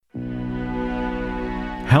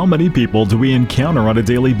How many people do we encounter on a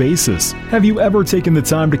daily basis? Have you ever taken the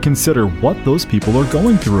time to consider what those people are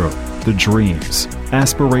going through? The dreams,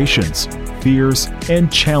 aspirations, fears, and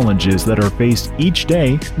challenges that are faced each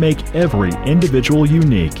day make every individual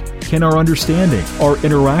unique. Can our understanding, our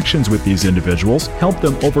interactions with these individuals help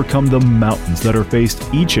them overcome the mountains that are faced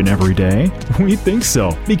each and every day? We think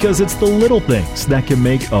so, because it's the little things that can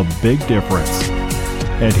make a big difference.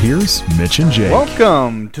 And here's Mitch and Jake.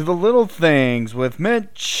 Welcome to The Little Things with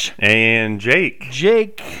Mitch and Jake.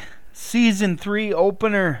 Jake, Season 3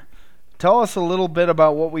 opener. Tell us a little bit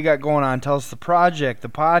about what we got going on. Tell us the project, the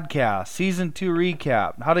podcast, Season 2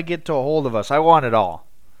 recap, how to get to a hold of us. I want it all.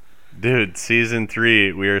 Dude, Season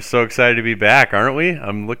 3, we are so excited to be back, aren't we?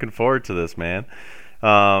 I'm looking forward to this, man.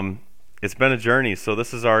 It's been a journey, so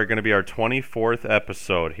this is going to be our 24th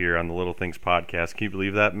episode here on the Little Things podcast. Can you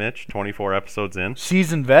believe that, Mitch? 24 episodes in.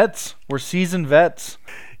 Seasoned vets. We're seasoned vets.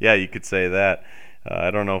 Yeah, you could say that.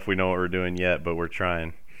 I don't know if we know what we're doing yet, but we're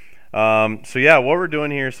trying. What we're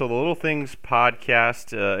doing here, so the Little Things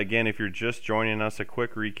podcast, again, if you're just joining us, a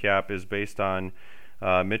quick recap is based on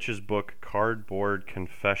Mitch's book, Cardboard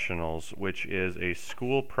Confessionals, which is a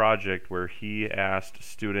school project where he asked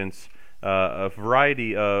students a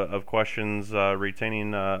variety of questions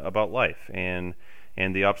retaining about life and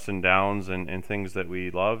the ups and downs and things that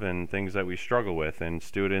we love and things that we struggle with. And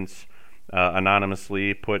students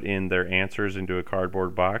anonymously put in their answers into a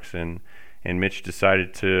cardboard box, and Mitch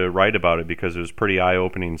decided to write about it because it was pretty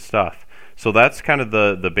eye-opening stuff. So that's kind of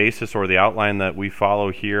the basis or the outline that we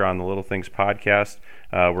follow here on the Little Things podcast.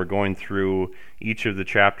 We're going through each of the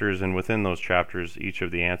chapters, and within those chapters, each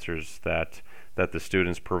of the answers that the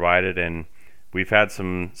students provided. And we've had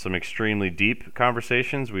some extremely deep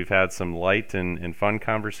conversations. We've had some light and fun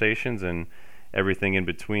conversations and everything in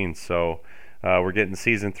between. So we're getting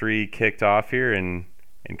Season 3 kicked off here and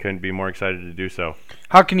couldn't be more excited to do so.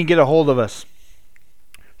 How can you get a hold of us?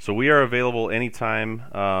 So we are available anytime.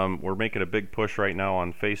 We're making a big push right now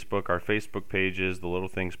on Facebook. Our Facebook page is The Little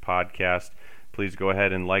Things Podcast. Please go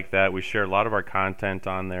ahead and like that. We share a lot of our content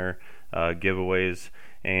on there, giveaways,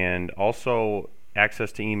 and also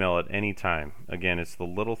access to email at any time. Again, it's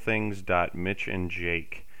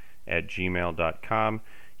thelittlethings.mitchandjake@gmail.com.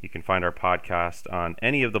 You can find our podcast on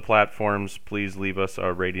any of the platforms. Please leave us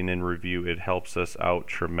a rating and review. It helps us out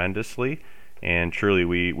tremendously. And truly,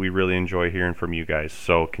 we really enjoy hearing from you guys.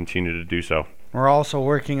 So continue to do so. We're also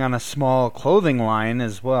working on a small clothing line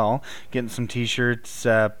as well. Getting some t-shirts,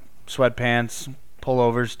 sweatpants,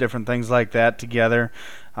 pullovers, different things like that together.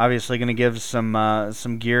 Obviously going to give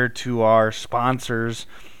some gear to our sponsors,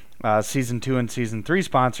 Season 2 and Season 3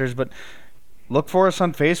 sponsors. But look for us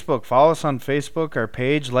on Facebook. Follow us on Facebook, our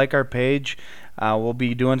page, like our page. We'll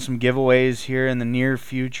be doing some giveaways here in the near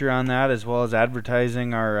future on that, as well as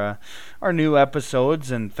advertising our new episodes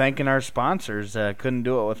and thanking our sponsors. Couldn't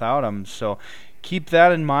do it without them. So keep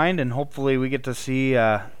that in mind, and hopefully we get to see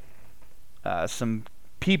some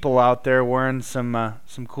people out there wearing some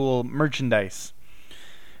cool merchandise.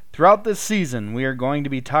 Throughout this season, we are going to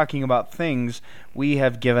be talking about things we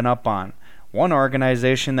have given up on. One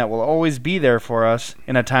organization that will always be there for us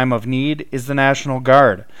in a time of need is the National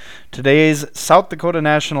Guard. Today's South Dakota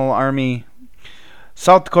Army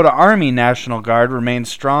National Guard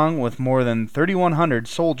remains strong with more than 3,100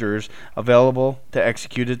 soldiers available to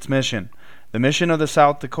execute its mission. The mission of the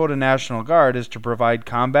South Dakota National Guard is to provide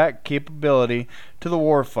combat capability to the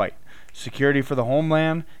warfight, security for the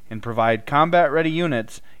homeland, and provide combat-ready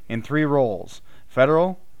units in 3 roles: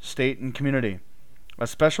 federal, state, and community. A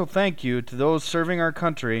special thank you to those serving our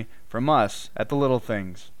country from us at The Little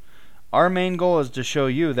Things. Our main goal is to show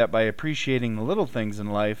you that by appreciating the little things in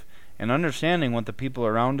life and understanding what the people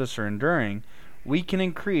around us are enduring, we can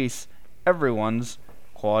increase everyone's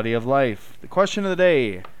quality of life. The question of the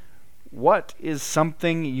day: what is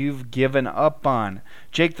something you've given up on?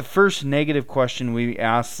 Jake, the first negative question we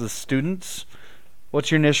asked the students,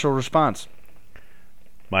 what's your initial response?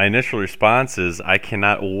 My initial response is I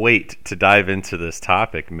cannot wait to dive into this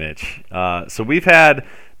topic, Mitch. So we've had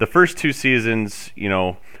the first 2 seasons,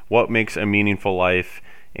 what makes a meaningful life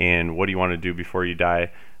and what do you want to do before you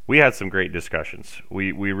die. We had some great discussions.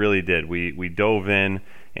 We really did. We dove in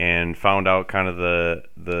and found out kind of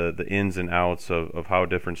the ins and outs of how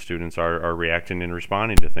different students are reacting and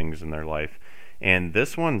responding to things in their life. And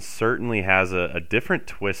this one certainly has a different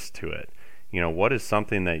twist to it. What is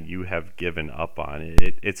something that you have given up on?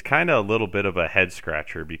 It's kind of a little bit of a head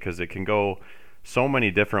scratcher because it can go so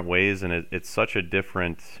many different ways, and it's such a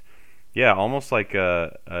different, almost like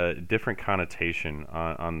a different connotation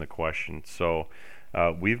on the question. So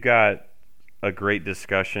we've got a great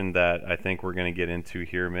discussion that I think we're going to get into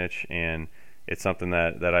here, Mitch, and it's something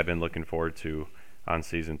that I've been looking forward to on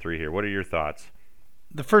season 3 here. What are your thoughts?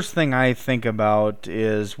 The first thing I think about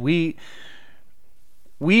is we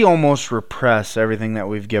almost repress everything that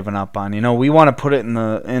we've given up on. We want to put it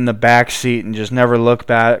in the back seat and just never look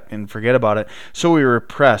back and forget about it. So we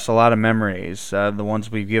repress a lot of memories, the ones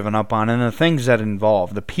we've given up on, and the things that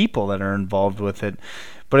involve, the people that are involved with it.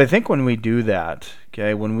 But I think when we do that,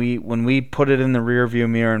 okay, when we put it in the rearview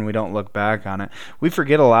mirror and we don't look back on it, we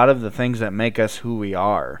forget a lot of the things that make us who we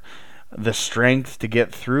are. The strength to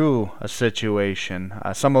get through a situation.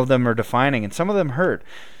 Some of them are defining and some of them hurt.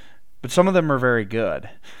 But some of them are very good.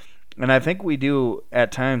 And I think we do,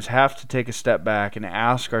 at times, have to take a step back and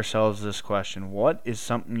ask ourselves this question. What is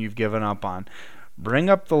something you've given up on? Bring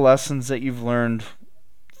up the lessons that you've learned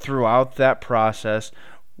throughout that process,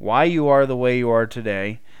 why you are the way you are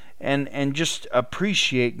today, and just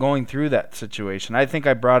appreciate going through that situation. I think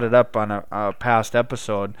I brought it up on a past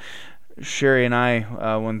episode. Sherry and I,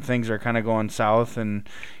 when things are kind of going south and,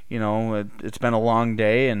 it's been a long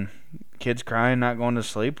day and kids crying, not going to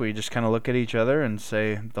sleep, we just kind of look at each other and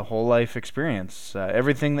say the whole life experience.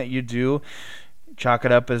 Everything that you do, chalk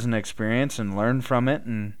it up as an experience and learn from it.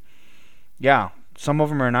 And yeah, some of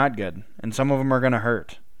them are not good, and some of them are going to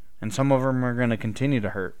hurt, and some of them are going to continue to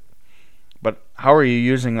hurt. But how are you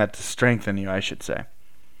using that to strengthen you, I should say?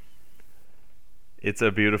 It's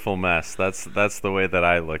a beautiful mess. That's the way that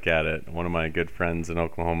I look at it. One of my good friends in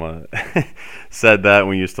Oklahoma said that, and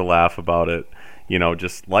we used to laugh about it.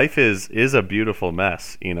 Just life is a beautiful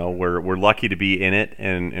mess. We're lucky to be in it,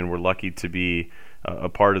 and we're lucky to be a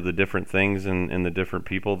part of the different things and the different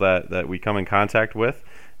people that we come in contact with.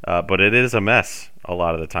 But it is a mess a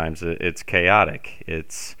lot of the times. It's chaotic.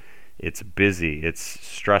 It's busy. It's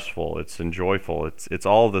stressful. It's enjoyable. It's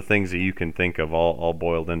all the things that you can think of, all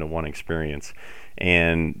boiled into one experience.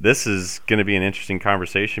 And this is going to be an interesting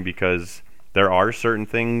conversation because there are certain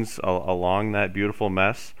things along that beautiful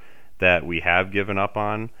mess that we have given up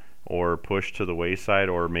on or pushed to the wayside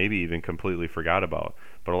or maybe even completely forgot about.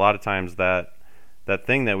 But a lot of times that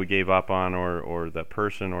thing that we gave up on or that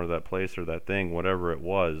person or that place or that thing, whatever it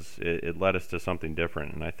was, it led us to something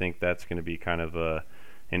different. And I think that's going to be kind of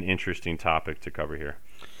an interesting topic to cover here.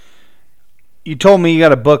 You told me you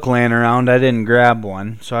got a book laying around. I didn't grab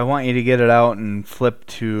one, so I want you to get it out and flip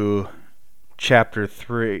to chapter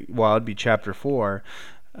 3. Well, it'd be chapter 4.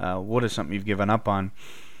 What is something you've given up on?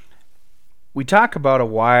 We talk about a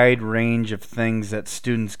wide range of things that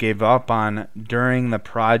students gave up on during the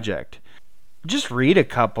project. Just read a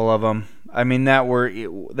couple of them. I mean, that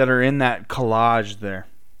are in that collage there.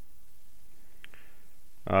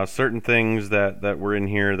 Certain things that were in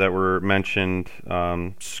here that were mentioned: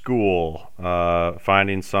 school,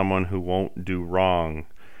 finding someone who won't do wrong,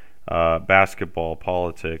 basketball,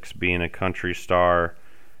 politics, being a country star,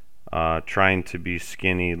 trying to be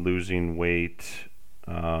skinny, losing weight,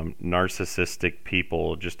 narcissistic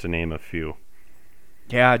people, just to name a few.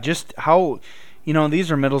 Yeah, just how, these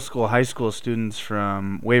are middle school, high school students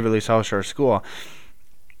from Waverly South Shore School.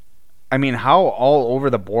 I mean, how all over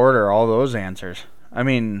the board are all those answers? I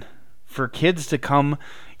mean, for kids to come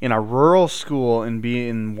in a rural school and be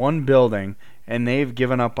in one building and they've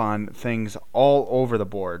given up on things all over the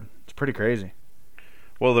board, it's pretty crazy.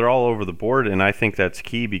 Well, they're all over the board, and I think that's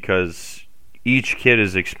key because each kid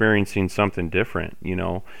is experiencing something different.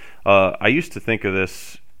 I used to think of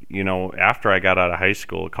this, after I got out of high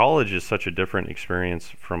school. College is such a different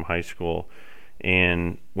experience from high school,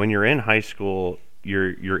 and when you're in high school,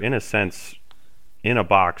 you're in a sense in a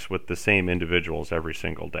box with the same individuals every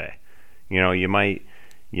single day. You might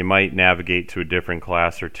navigate to a different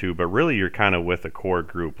class or two, but really you're kind of with a core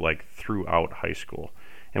group like throughout high school.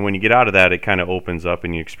 And when you get out of that, it kind of opens up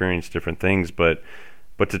and you experience different things. But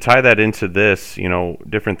to tie that into this,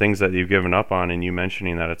 different things that you've given up on, and you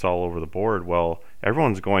mentioning that it's all over the board, well,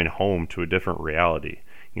 everyone's going home to a different reality.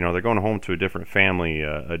 They're going home to a different family,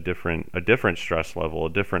 a different stress level, a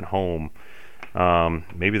different home.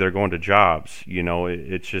 Maybe they're going to jobs.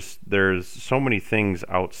 It's just there's so many things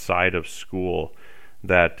outside of school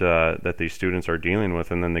that these students are dealing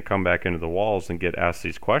with, and then they come back into the walls and get asked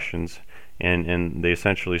these questions, and they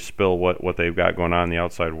essentially spill what they've got going on in the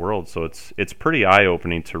outside world. So it's pretty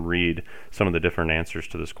eye-opening to read some of the different answers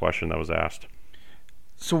to this question that was asked.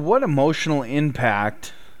 So what emotional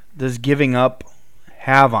impact does giving up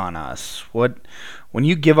have on us? When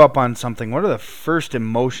you give up on something, what are the first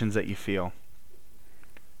emotions that you feel?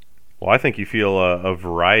 Well, I think you feel a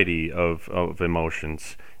variety of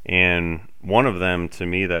emotions, and one of them to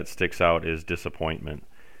me that sticks out is disappointment.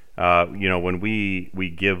 When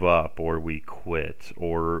we give up or we quit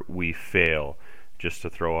or we fail, just to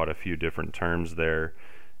throw out a few different terms there,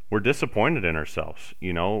 we're disappointed in ourselves.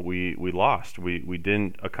 We lost. We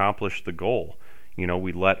didn't accomplish the goal.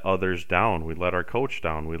 We let others down. We let our coach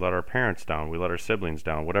down. We let our parents down. We let our siblings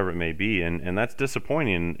down, whatever it may be. And that's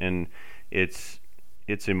disappointing. And it's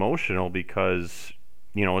emotional because,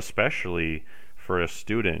 especially for a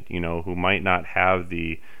student, who might not have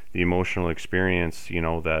the emotional experience,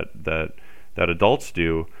 that adults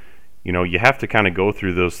do. You have to kind of go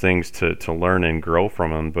through those things to learn and grow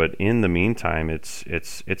from them. But in the meantime, it's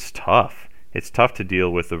tough. It's tough to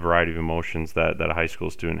deal with the variety of emotions that a high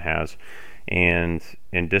school student has. And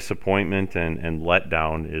disappointment and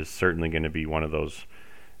letdown is certainly going to be one of those,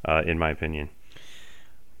 in my opinion.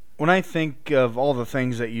 When I think of all the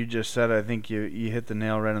things that you just said, I think you hit the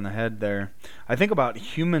nail right on the head there. I think about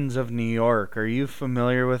Humans of New York. Are you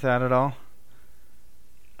familiar with that at all?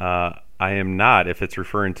 I am not, if it's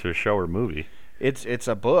referring to a show or movie. It's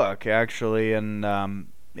a book, actually, and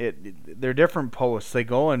they're different posts. They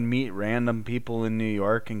go and meet random people in New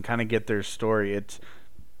York and kind of get their story. It's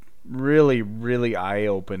really, really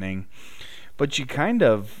eye-opening. But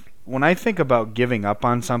when I think about giving up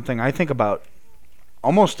on something, I think about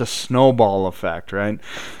almost a snowball effect, right?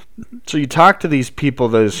 So you talk to these people,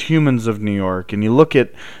 those Humans of New York, and you look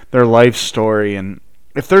at their life story, and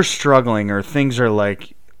if they're struggling or things are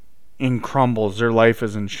like in crumbles, their life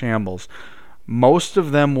is in shambles, most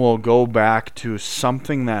of them will go back to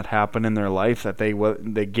something that happened in their life that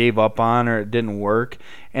they gave up on or it didn't work,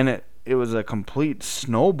 and it was a complete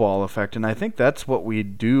snowball effect. And I think that's what we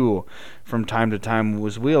do from time to time,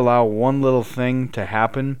 was we allow one little thing to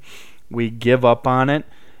happen, we give up on it,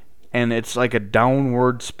 and it's like a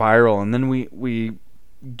downward spiral. And then we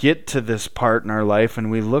get to this part in our life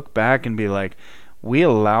and we look back and be like, we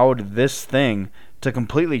allowed this thing to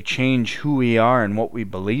completely change who we are and what we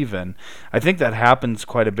believe in. I think that happens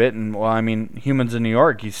quite a bit. And Humans in New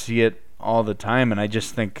York, you see it all the time. And I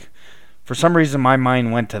just think, for some reason, my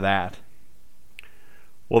mind went to that.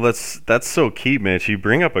 Well, that's so key, Mitch. You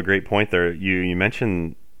bring up a great point there. You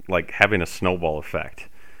mentioned like having a snowball effect.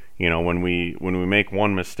 When we make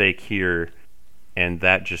one mistake here, and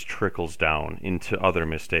that just trickles down into other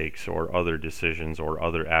mistakes or other decisions or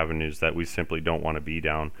other avenues that we simply don't want to be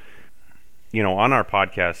down. On our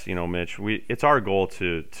podcast, Mitch, it's our goal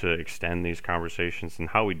to extend these conversations, and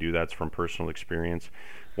how we do that's from personal experience.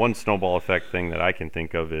 One snowball effect thing that I can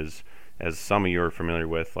think of is, as some of you are familiar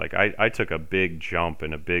with, like I took a big jump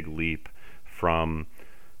and a big leap from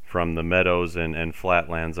the meadows and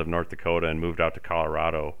flatlands of North Dakota and moved out to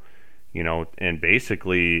Colorado, and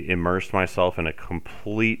basically immersed myself in a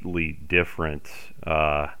completely different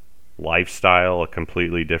lifestyle, a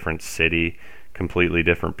completely different city, completely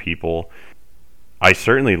different people. I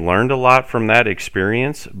certainly learned a lot from that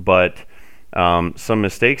experience, but some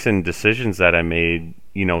mistakes and decisions that I made,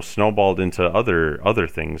 snowballed into other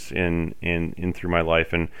things in through my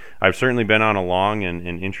life. And I've certainly been on a long and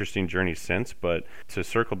interesting journey since. But to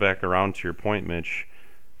circle back around to your point, Mitch,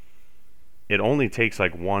 it only takes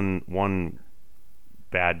like one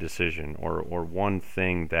bad decision or one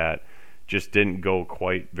thing that just didn't go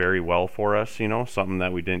quite very well for us, something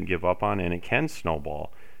that we didn't give up on, and it can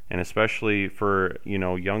snowball. And especially for,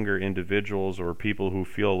 younger individuals or people who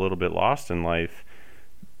feel a little bit lost in life,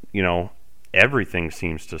 everything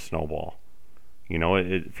seems to snowball.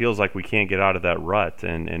 It feels like we can't get out of that rut,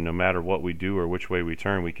 and no matter what we do or which way we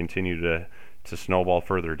turn, we continue to snowball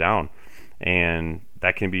further down. And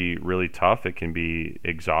that can be really tough. It can be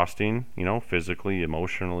exhausting, physically,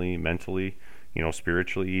 emotionally, mentally,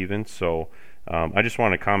 spiritually even. So I just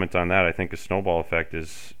want to comment on that. I think a snowball effect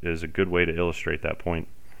is a good way to illustrate that point.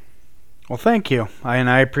 Well, thank you.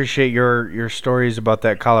 I appreciate your stories about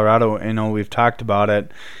that Colorado. We've talked about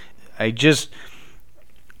it.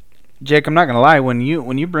 Jake, I'm not gonna lie. When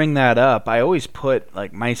you bring that up, I always put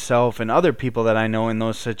like myself and other people that I know in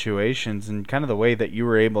those situations, and kind of the way that you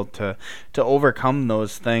were able to overcome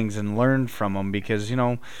those things and learn from them, because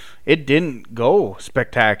it didn't go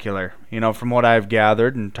spectacular. From what I've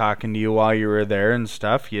gathered and talking to you while you were there and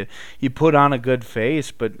stuff, you put on a good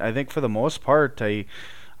face, but I think for the most part,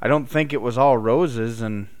 I don't think it was all roses,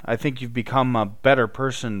 and I think you've become a better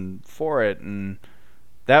person for it, and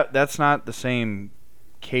that's not the same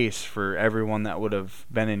case for everyone that would have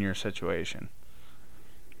been in your situation.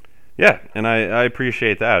 Yeah, and I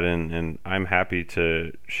appreciate that, and I'm happy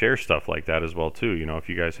to share stuff like that as well too. If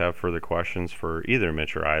you guys have further questions for either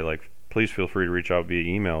Mitch or I, please feel free to reach out via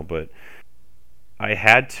email. But I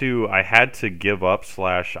had to give up /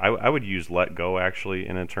 I would use let go actually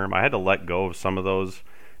in a term. I had to let go of some of those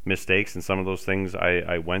mistakes and some of those things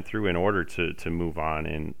I went through in order to move on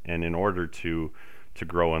and in order to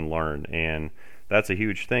grow and learn. And that's a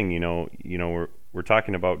huge thing. we're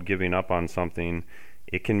talking about giving up on something,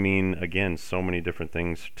 it can mean, again, so many different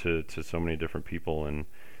things to so many different people, and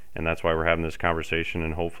that's why we're having this conversation,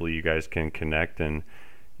 and hopefully you guys can connect and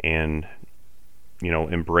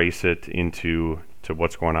embrace it into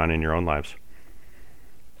what's going on in your own lives.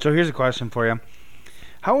 So here's a question for you.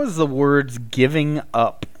 How has the words giving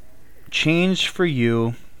up changed for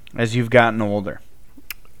you as you've gotten older?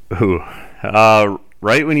 Ooh,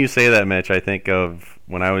 right when you say that, Mitch, I think of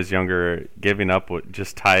when I was younger, giving up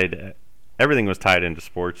everything was tied into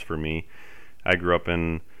sports for me. I grew up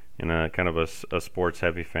in a kind of a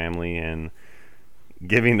sports-heavy family, and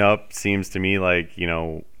giving up seems to me like,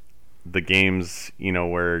 the games,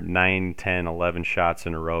 where 9, 10, 11 shots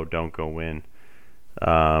in a row don't go in.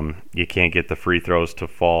 You can't get the free throws to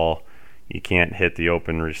fall. You can't hit the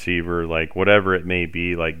open receiver, like whatever it may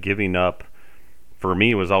be. Like giving up for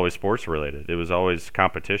me was always sports related. It was always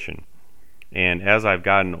competition. And as I've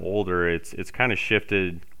gotten older, it's kind of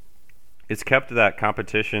shifted. It's kept that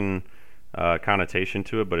competition connotation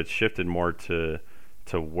to it, but it's shifted more to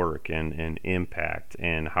work and impact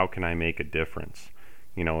and how can I make a difference.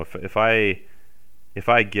 If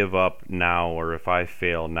I give up now, or if I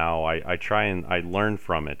fail now, I try and I learn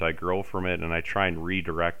from it. I grow from it, and I try and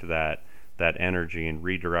redirect that energy and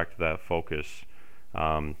redirect that focus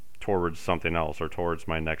towards something else or towards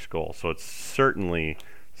my next goal. So it's certainly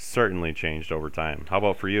changed over time. How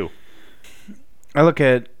about for you? I look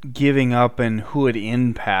at giving up and who it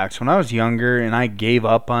impacts. When I was younger and I gave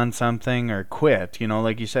up on something or quit,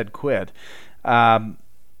 like you said, quit,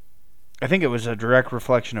 I think it was a direct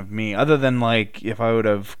reflection of me. Other than like if I would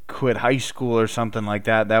have quit high school or something like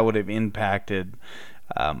that, that would have impacted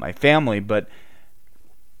my family. But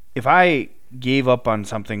if I gave up on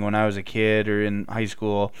something when I was a kid or in high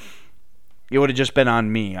school, it would have just been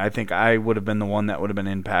on me. I think I would have been the one that would have been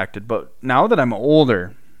impacted. But now that I'm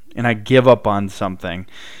older and I give up on something,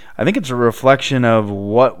 I think it's a reflection of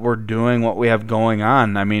what we're doing, what we have going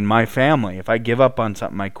on. I mean, my family, if I give up on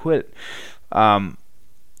something, I quit.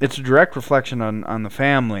 It's a direct reflection on the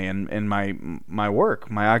family and my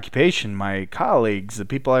work, my occupation, my colleagues, the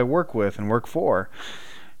people I work with and work for.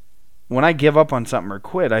 When I give up on something or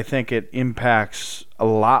quit, I think it impacts a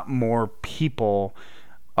lot more people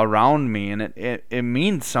around me, and it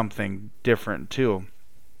means something different too.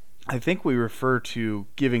 I think we refer to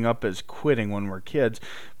giving up as quitting when we're kids,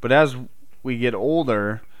 but as we get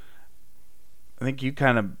older, I think you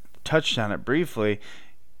kind of touched on it briefly,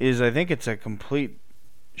 I think it's a complete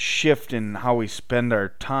shift in how we spend our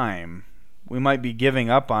time. We might be giving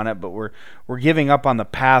up on it, but we're giving up on the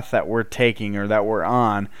path that we're taking or that we're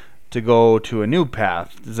on to go to a new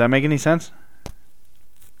path. Does that make any sense?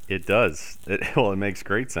 It does. It makes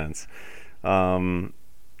great sense. Something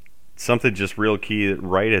just real key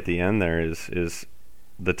right at the end there is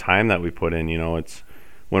the time that we put in. It's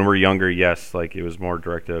when we're younger, yes, like it was more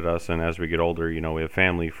directed at us, and as we get older, we have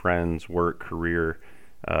family, friends, work, career,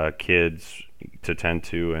 kids to tend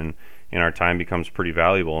to, and our time becomes pretty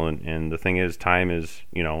valuable. And the thing is, time is,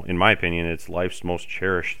 in my opinion, it's life's most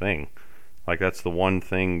cherished thing. Like that's the one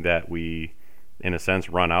thing that we, in a sense,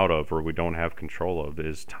 run out of or we don't have control of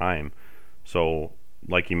is time. So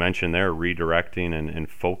like you mentioned there, redirecting and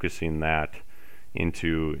focusing that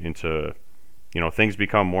into things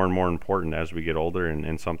become more and more important as we get older,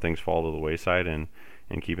 and some things fall to the wayside, and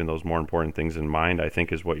keeping those more important things in mind, I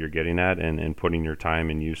think, is what you're getting at, and putting your time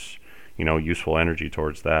and useful energy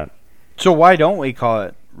towards that. So why don't we call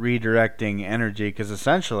it redirecting energy? Because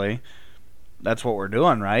essentially that's what we're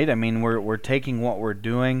doing, right? I mean, we're taking what we're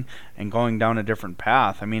doing and going down a different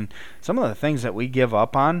path. I mean, some of the things that we give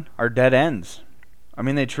up on are dead ends. I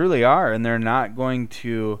mean, they truly are, and they're not going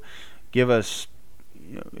to give us,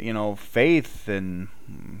 faith and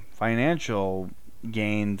financial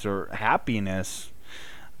gains or happiness.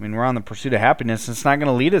 I mean, we're on the pursuit of happiness, and it's not going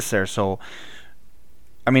to lead us there. So,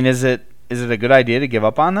 I mean, is it a good idea to give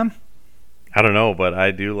up on them? I don't know, but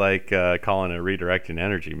I do like calling it redirecting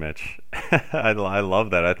energy, Mitch. I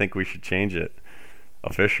love that. I think we should change it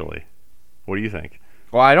officially. What do you think?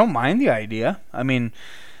 Well, I don't mind the idea. I mean,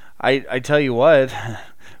 I tell you what,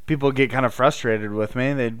 people get kind of frustrated with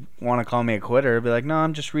me. They'd want to call me a quitter. I'd be like, no,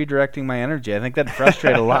 I'm just redirecting my energy. I think that'd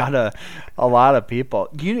frustrate a lot of people.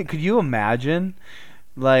 Could you imagine,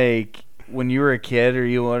 like, when you were a kid or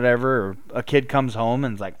or a kid comes home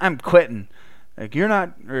and is like, I'm quitting. Like, you're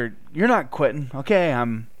not quitting. Okay,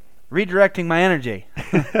 I'm redirecting my energy.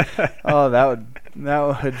 Oh,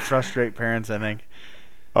 that would frustrate parents, I think.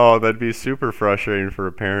 Oh, that'd be super frustrating for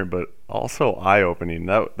a parent, but also eye-opening.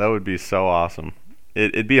 That would be so awesome.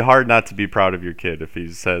 It'd be hard not to be proud of your kid if he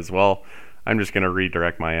says, well, I'm just going to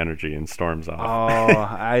redirect my energy and storms off. Oh,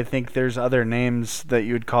 I think there's other names that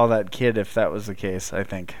you would call that kid if that was the case, I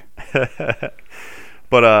think.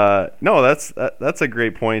 But no, that's a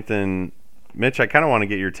great point. And Mitch, I kind of want to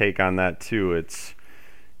get your take on that too. It's,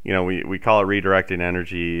 we call it redirecting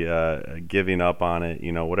energy, giving up on it,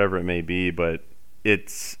 whatever it may be, but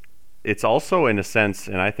it's also in a sense,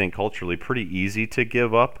 and I think culturally, pretty easy to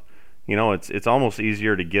give up. It's almost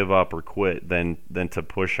easier to give up or quit than to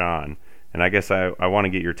push on. And I guess I want to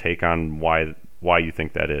get your take on why you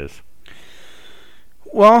think that is.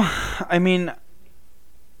 Well, I mean,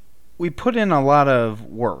 we put in a lot of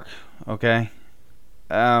work, okay?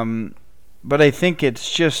 But I think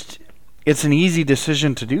it's an easy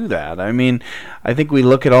decision to do that. I mean, I think we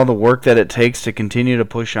look at all the work that it takes to continue to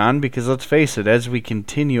push on, because let's face it, as we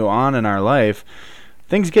continue on in our life,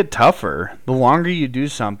 things get tougher. The longer you do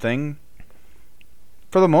something,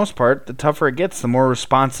 for the most part, the tougher it gets, the more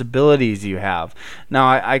responsibilities you have. Now,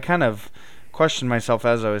 I kind of questioned myself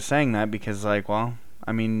as I was saying that, because,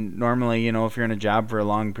 normally, if you're in a job for a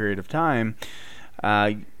long period of time,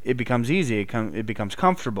 it becomes easy, it becomes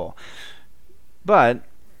comfortable. But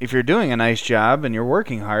if you're doing a nice job and you're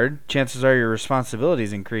working hard, chances are your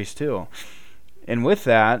responsibilities increase too. And with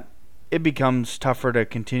that, it becomes tougher to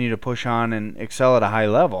continue to push on and excel at a high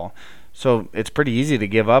level. So it's pretty easy to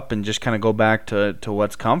give up and just kind of go back to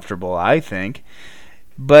what's comfortable, I think.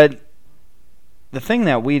 But the thing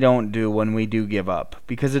that we don't do when we do give up,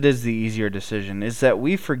 because it is the easier decision, is that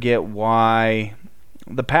we forget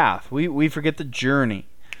the path. We forget the journey.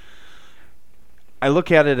 I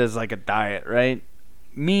look at it as like a diet, right?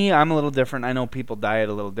 Me, I'm a little different. I know people diet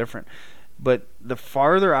a little different. But the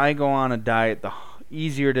farther I go on a diet, the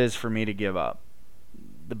easier it is for me to give up.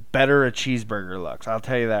 The better a cheeseburger looks. I'll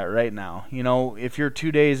tell you that right now. If you're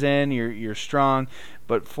 2 days in, you're strong.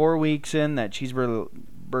 But 4 weeks in, that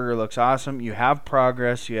cheeseburger looks awesome. You have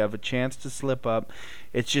progress. You have a chance to slip up.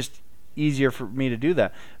 It's just easier for me to do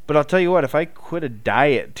that. But I'll tell you what, if I quit a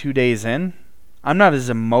diet 2 days in, I'm not as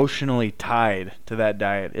emotionally tied to that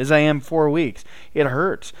diet as I am 4 weeks. It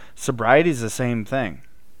hurts. Sobriety is the same thing.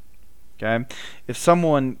 Okay? If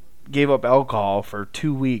someone gave up alcohol for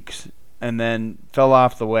 2 weeks and then fell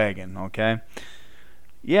off the wagon, okay?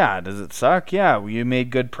 Yeah, does it suck? Yeah, you made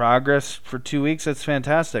good progress for 2 weeks. That's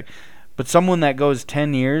fantastic. But someone that goes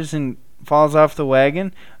 10 years and falls off the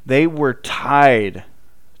wagon, they were tied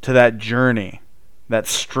to that journey, that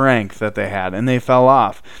strength that they had, and they fell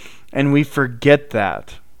off. And we forget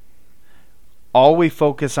that. All we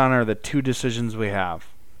focus on are the two decisions we have,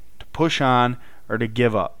 to push on or to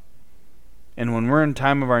give up. And when we're in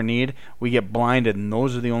time of our need, we get blinded, and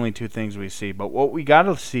those are the only two things we see. But what we got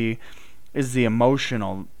to see is the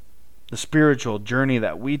emotional, the spiritual journey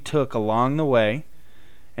that we took along the way,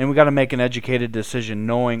 and we got to make an educated decision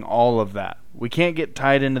knowing all of that. We can't get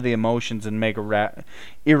tied into the emotions and make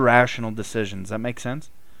irrational decisions. That make sense?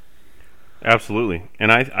 Absolutely.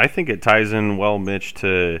 And I think it ties in well, Mitch,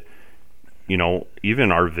 to,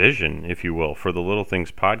 even our vision, if you will, for the Little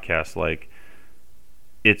Things podcast. Like,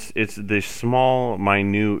 it's the small,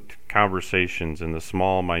 minute conversations and the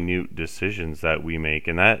small, minute decisions that we make,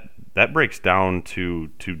 and that breaks down to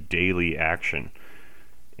daily action.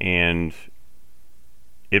 And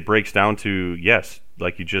it breaks down to, yes,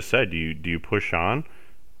 like you just said, do you push on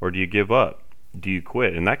or do you give up? Do you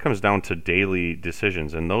quit? And that comes down to daily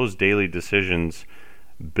decisions, and those daily decisions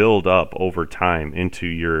build up over time into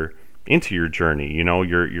your journey.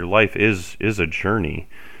 Your life is a journey,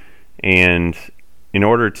 and in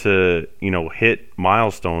order to hit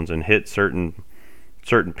milestones and hit certain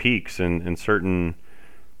peaks and certain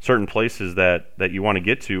places that you want to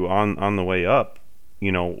get to on the way up,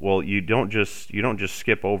 you don't just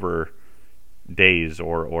skip over days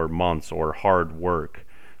or months or hard work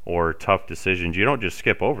or tough decisions. You don't just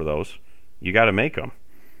skip over those. You got to make them.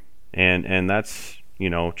 And that's,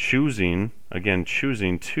 choosing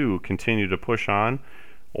to continue to push on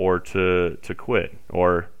or to quit,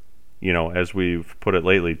 or, as we've put it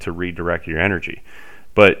lately, to redirect your energy.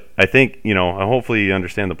 But I think, hopefully you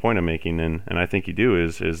understand the point I'm making, and I think you do,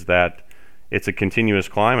 is that it's a continuous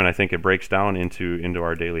climb, and I think it breaks down into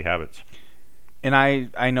our daily habits. And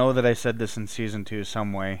I know that I said this in Season 2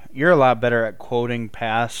 some way. You're a lot better at quoting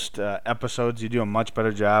past episodes. You do a much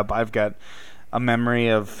better job. I've got a memory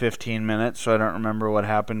of 15 minutes, so I don't remember what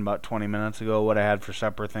happened about 20 minutes ago, what I had for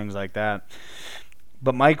supper, things like that.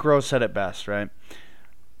 But Mike Rowe said it best, right?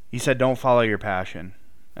 He said, don't follow your passion.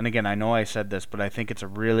 And again, I know I said this, but I think it's a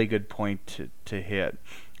really good point to hit.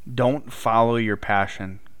 Don't follow your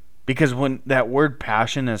passion. Because when that word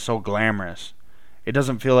passion is so glamorous, it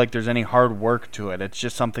doesn't feel like there's any hard work to it. It's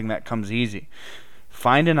just something that comes easy.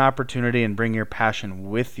 Find an opportunity and bring your passion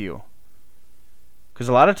with you. Because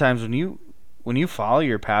a lot of times when you follow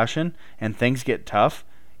your passion and things get tough,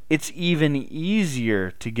 it's even easier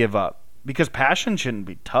to give up. Because passion shouldn't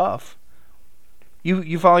be tough.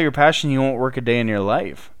 You follow your passion, you won't work a day in your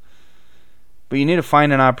life. But you need to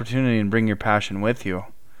find an opportunity and bring your passion with you.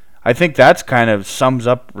 I think that's kind of sums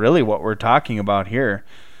up really what we're talking about here.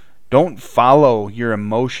 Don't follow your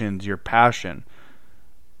emotions, your passion.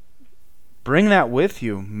 Bring that with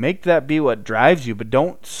you. Make that be what drives you, but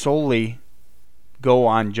don't solely go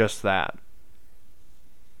on just that.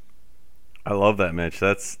 I love that, Mitch.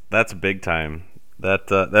 That's big time.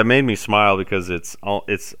 That made me smile because it's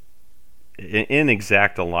in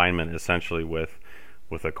exact alignment essentially with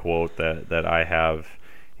a quote that I have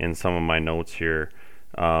in some of my notes here.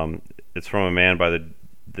 It's from a man by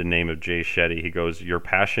the name of Jay Shetty. He goes, "Your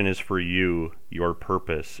passion is for you, your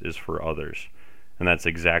purpose is for others." And that's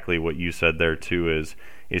exactly what you said there too,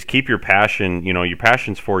 is keep your passion, your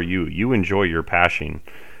passion's for you. You enjoy your passion,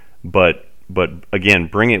 but again,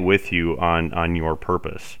 bring it with you on your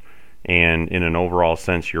purpose. And in an overall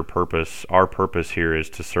sense, our purpose here is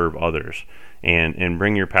to serve others, and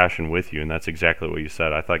bring your passion with you. And that's exactly what you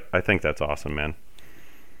said. I think that's awesome, man.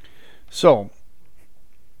 So,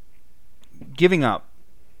 giving up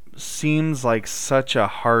seems like such a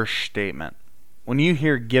harsh statement. When you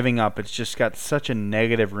hear giving up, it's just got such a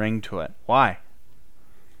negative ring to it. Why?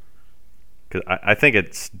 Because I think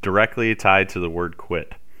it's directly tied to the word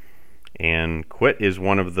quit. And quit is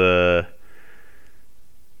one of the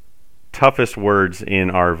toughest words in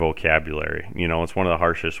our vocabulary. It's one of the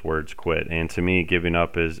harshest words, quit. And to me, giving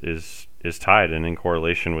up is tied and in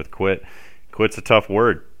correlation with quit. Quit's a tough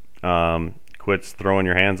word. Quit's throwing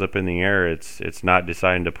your hands up in the air. It's not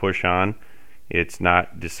deciding to push on. It's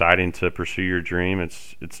not deciding to pursue your dream.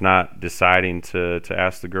 It's not deciding to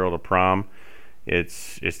ask the girl to prom.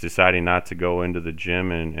 It's deciding not to go into the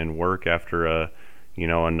gym and work after a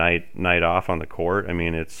night off on the court. I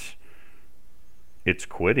mean, it's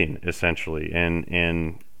quitting essentially,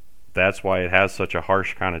 and that's why it has such a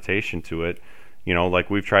harsh connotation to it. Like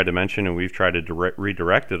we've tried to mention, and we've tried to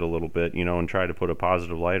redirect it a little bit, and try to put a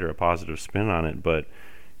positive light or a positive spin on it, but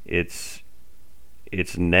it's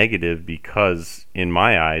negative because, in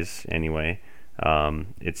my eyes anyway,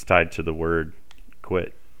 it's tied to the word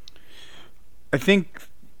quit. I think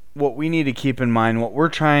what we need to keep in mind, what we're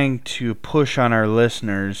trying to push on our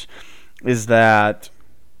listeners, is that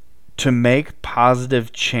to make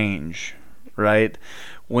positive change, right?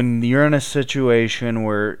 When you're in a situation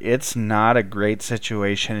where it's not a great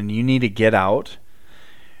situation and you need to get out,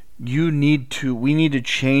 we need to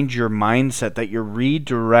change your mindset, that you're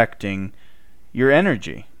redirecting your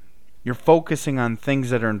energy. You're focusing on things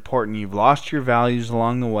that are important. You've lost your values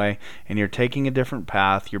along the way, and you're taking a different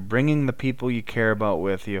path. You're bringing the people you care about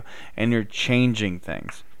with you, and you're changing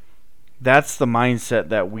things. That's the mindset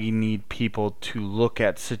that we need people to look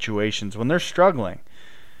at situations when they're struggling.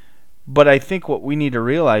 But I think what we need to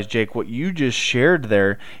realize, Jake, what you just shared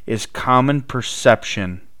there is common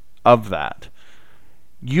perception of that.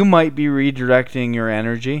 You might be redirecting your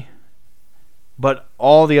energy, but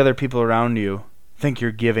all the other people around you think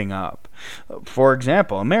you're giving up. For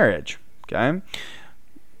example, a marriage. Okay,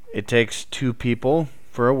 it takes two people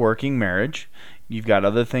for a working marriage. You've got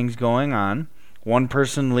other things going on. One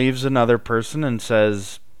person leaves another person and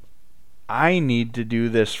says, I need to do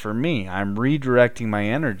this for me. I'm redirecting my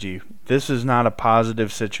energy. This is not a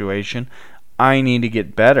positive situation. I need to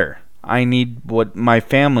get better. I need what my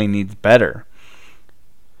family needs better.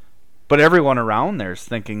 But everyone around there is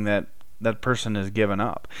thinking that that person has given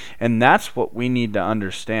up. And that's what we need to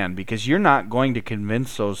understand, because you're not going to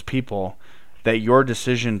convince those people that your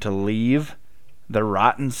decision to leave the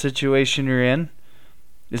rotten situation you're in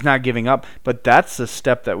is not giving up. But that's the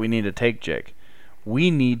step that we need to take, Jake.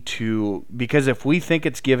 We need to, because if we think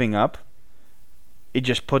it's giving up, it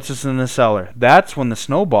just puts us in the cellar. That's when the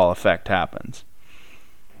snowball effect happens.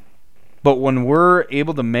 But when we're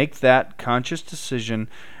able to make that conscious decision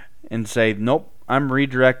and say, nope, I'm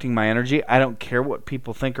redirecting my energy. I don't care what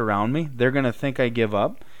people think around me. They're going to think I give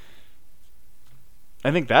up.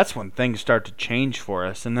 I think that's when things start to change for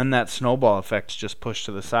us. And then that snowball effect's just pushed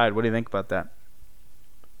to the side. What do you think about that?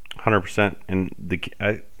 100%. And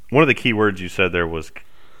one of the key words you said there was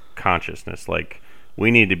consciousness. Like,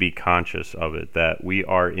 we need to be conscious of it, that we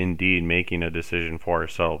are indeed making a decision for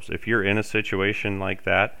ourselves. If you're in a situation like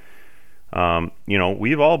that,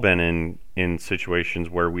 we've all been in situations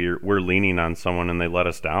where we're leaning on someone and they let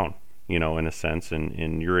us down, in a sense. And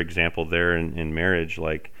in your example there in marriage,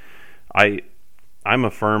 like, I'm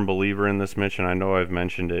a firm believer in this, Mitch, and I know I've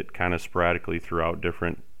mentioned it kind of sporadically throughout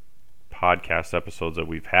different podcast episodes that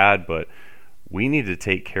we've had, but we need to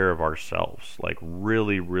take care of ourselves. Like,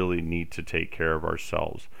 really, really need to take care of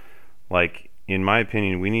ourselves. Like, in my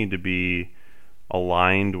opinion, we need to be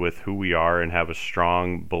aligned with who we are and have a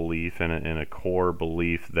strong belief and a core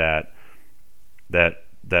belief that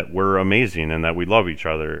we're amazing and that we love each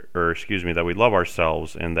other, or that we love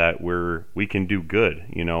ourselves and that we can do good,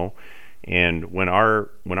 you know. And when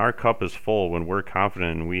our cup is full, when we're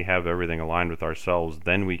confident and we have everything aligned with ourselves,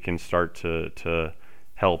 then we can start to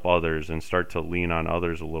help others and start to lean on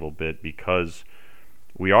others a little bit, because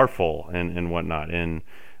we are full and whatnot. And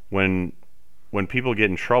when people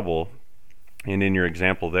get in trouble, and in your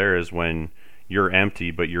example there is when you're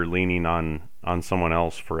empty but you're leaning on someone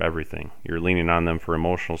else for everything. You're leaning on them for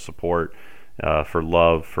emotional support, for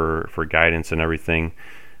love, for guidance and everything.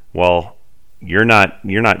 Well, you're not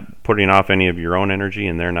putting off any of your own energy,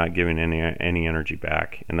 and they're not giving any energy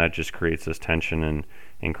back, and that just creates this tension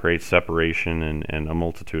and creates separation and a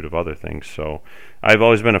multitude of other things. So I've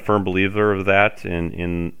always been a firm believer of that,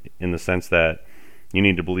 in the sense that you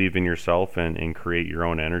need to believe in yourself and create your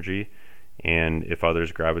own energy, and if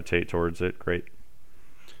others gravitate towards it, great.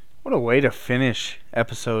 What a way to finish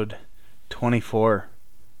episode 24.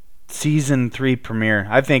 Season 3 premiere.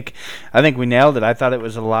 I think we nailed it. I thought it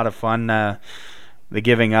was a lot of fun, the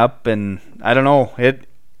giving up, and I don't know,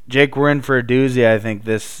 Jake, we're in for a doozy, I think,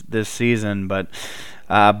 this season. But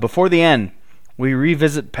before the end, we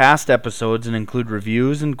revisit past episodes and include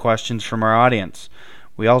reviews and questions from our audience.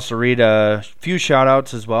 We also read a few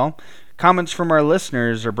shout-outs as well. Comments from our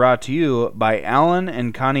listeners are brought to you by Alan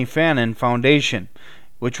and Connie Fannin Foundation,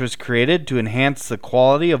 which was created to enhance the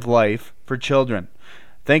quality of life for children.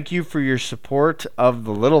 Thank you for your support of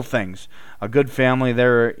the little things. A good family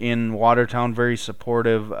there in Watertown, very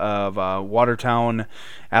supportive of Watertown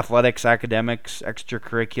athletics, academics,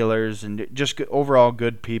 extracurriculars, and just overall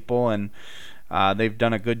good people. And they've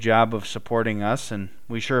done a good job of supporting us, and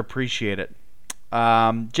we sure appreciate it.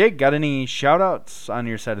 Jake, got any shout-outs on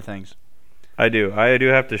your side of things? I do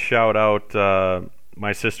have to shout out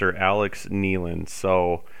my sister Alex Neelan.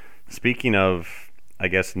 So speaking of, I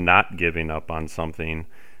guess, not giving up on something,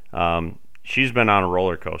 she's been on a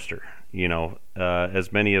roller coaster. You know,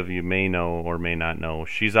 as many of you may know or may not know,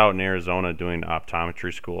 she's out in Arizona doing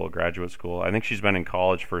optometry school, graduate school. I think she's been in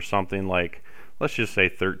college for something like, let's just say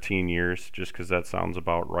 13 years, just because that sounds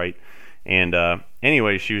about right. And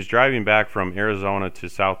anyway, she was driving back from Arizona to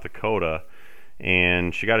South Dakota,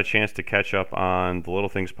 and she got a chance to catch up on the Little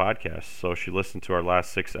Things podcast. So she listened to our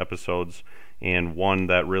last 6 episodes, and one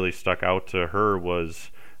that really stuck out to her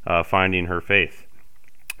was Finding Her Faith.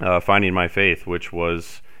 Finding My Faith, which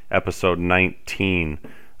was episode 19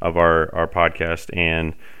 of our podcast.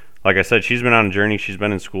 And like I said, she's been on a journey. She's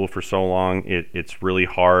been in school for so long. It's really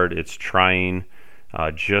hard. It's trying.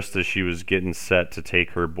 Just as she was getting set to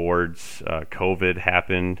take her boards, COVID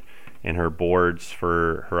happened, and her boards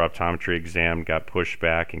for her optometry exam got pushed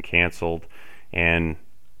back and canceled. And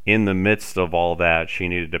in the midst of all that, she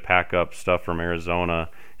needed to pack up stuff from Arizona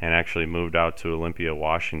and actually moved out to Olympia,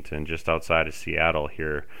 Washington, just outside of Seattle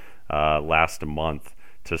here last month,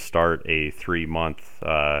 to start a 3-month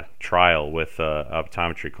trial with an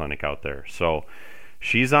optometry clinic out there. So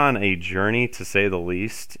she's on a journey, to say the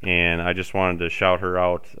least, and I just wanted to shout her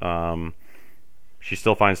out. She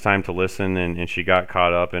still finds time to listen, and she got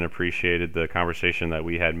caught up and appreciated the conversation that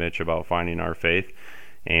we had, Mitch, about finding our faith.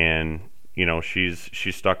 And you know, she's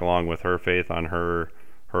stuck along with her faith on her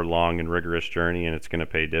long and rigorous journey, and it's going to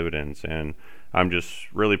pay dividends. And I'm just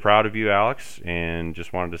really proud of you, Alex, and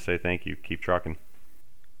just wanted to say thank you. Keep trucking.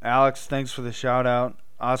 Alex, thanks for the shout out.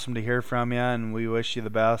 Awesome to hear from you, and we wish you the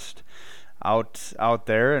best out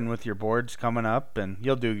there and with your boards coming up, and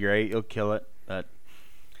you'll do great. You'll kill it. But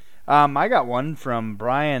I got one from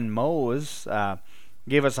Brian Mose.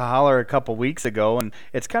 Gave us a holler a couple weeks ago, and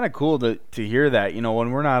it's kind of cool to hear that, you know, when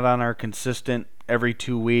we're not on our consistent every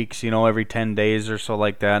 2 weeks, you know, every 10 days or so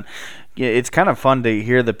like that. It's kind of fun to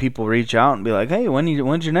hear the people reach out and be like, hey,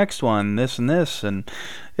 when's your next one, this and this, and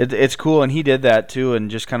it's cool. And he did that too, and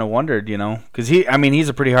just kind of wondered, you know, because he's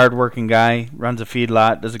a pretty hard-working guy, runs a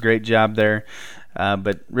feedlot, does a great job there,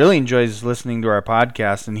 but really enjoys listening to our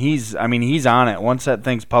podcast. And he's on it. Once that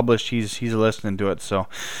thing's published, he's listening to it. So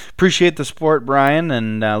appreciate the support, Brian,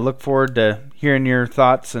 and look forward to hearing your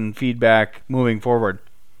thoughts and feedback moving forward.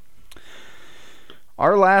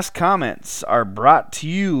 Our last comments are brought to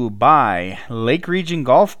you by Lake Region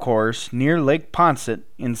Golf Course near Lake Poinsett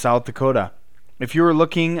in South Dakota. If you are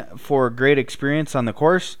looking for a great experience on the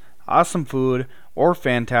course, awesome food, or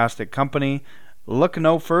fantastic company, look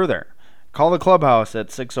no further. Call the clubhouse at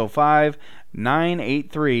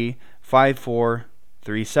 605-983-54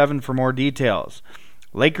 888-888-3737 for more details.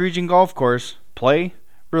 Lake Region Golf Course. Play,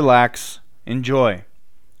 relax, enjoy.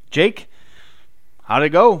 Jake, how'd it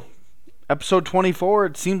go? Episode 24.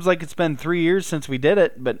 It seems like it's been 3 years since we did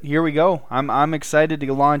it, but here we go. I'm excited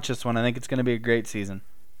to launch this one. I think it's going to be a great season.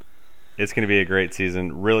 It's going to be a great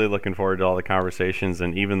season. Really looking forward to all the conversations,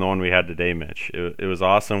 and even the one we had today, Mitch. It was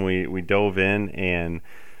awesome. We dove in, and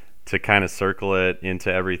to kind of circle it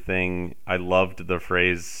into everything, I loved the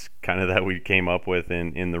phrase kind of that we came up with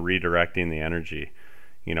in the redirecting the energy.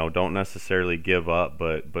 You know, don't necessarily give up,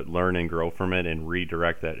 but learn and grow from it and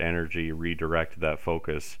redirect that energy, redirect that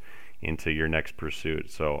focus into your next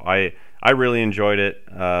pursuit. So I really enjoyed it.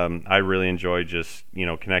 I really enjoyed just,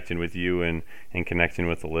 connecting with you and connecting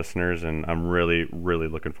with the listeners, and I'm really, really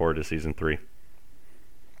looking forward to season 3.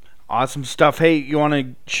 Awesome stuff. Hey, you want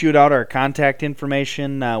to shoot out our contact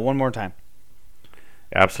information one more time?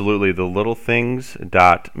 Absolutely.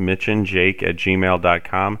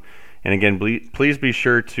 thelittlethings.mitchandjake@gmail.com. And again, please be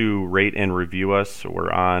sure to rate and review us.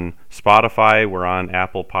 We're on Spotify, we're on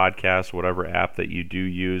Apple Podcasts, whatever app that you do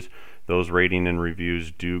use. Those rating and reviews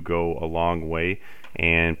do go a long way.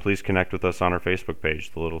 And please connect with us on our Facebook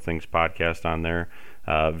page, The Little Things Podcast on there.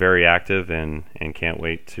 Very active and can't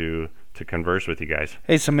wait to converse with you guys.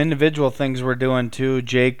 Hey, some individual things we're doing too.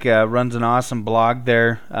 Jake runs an awesome blog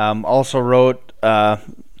there. Also wrote a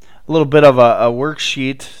little bit of a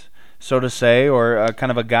worksheet, so to say, or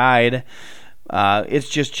kind of a guide. It's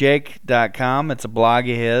just Jake.com. It's a blog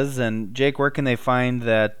of his. And Jake, where can they find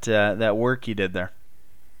that work you did there?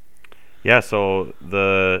 Yeah, so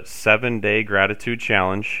the 7-Day Gratitude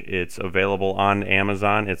Challenge, it's available on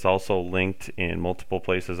Amazon. It's also linked in multiple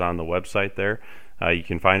places on the website there. You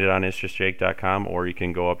can find it on itsjustjake.com, or you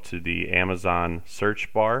can go up to the Amazon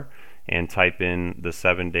search bar and type in the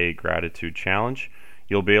 7-Day Gratitude Challenge.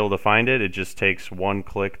 You'll be able to find it. It just takes one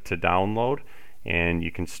click to download, and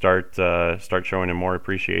you can start showing him more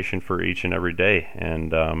appreciation for each and every day.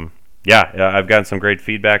 And I've gotten some great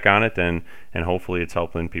feedback on it, and hopefully it's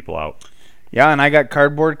helping people out. Yeah, and I got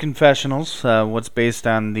Cardboard Confessionals, what's based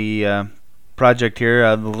on the project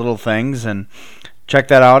here, The Little Things, and check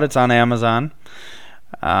that out. It's on Amazon.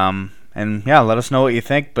 And yeah, let us know what you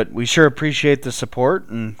think, but we sure appreciate the support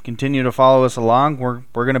and continue to follow us along. We're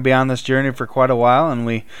going to be on this journey for quite a while, and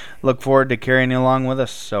we look forward to carrying you along with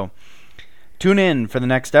us. So tune in for the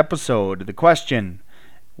next episode. The question,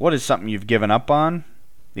 what is something you've given up on?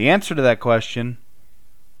 The answer to that question,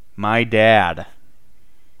 my dad.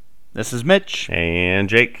 This is Mitch. And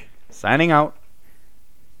Jake. Signing out.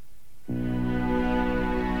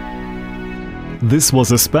 This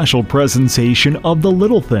was a special presentation of The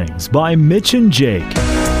Little Things by Mitch and Jake.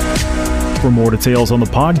 For more details on the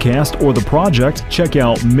podcast or the project, check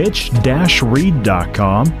out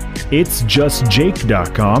mitch-reed.com,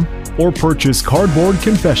 itsjustjake.com, or purchase Cardboard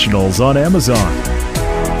Confessionals on Amazon.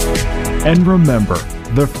 And remember,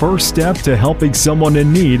 the first step to helping someone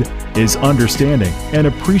in need is understanding and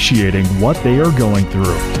appreciating what they are going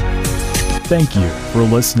through. Thank you for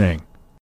listening.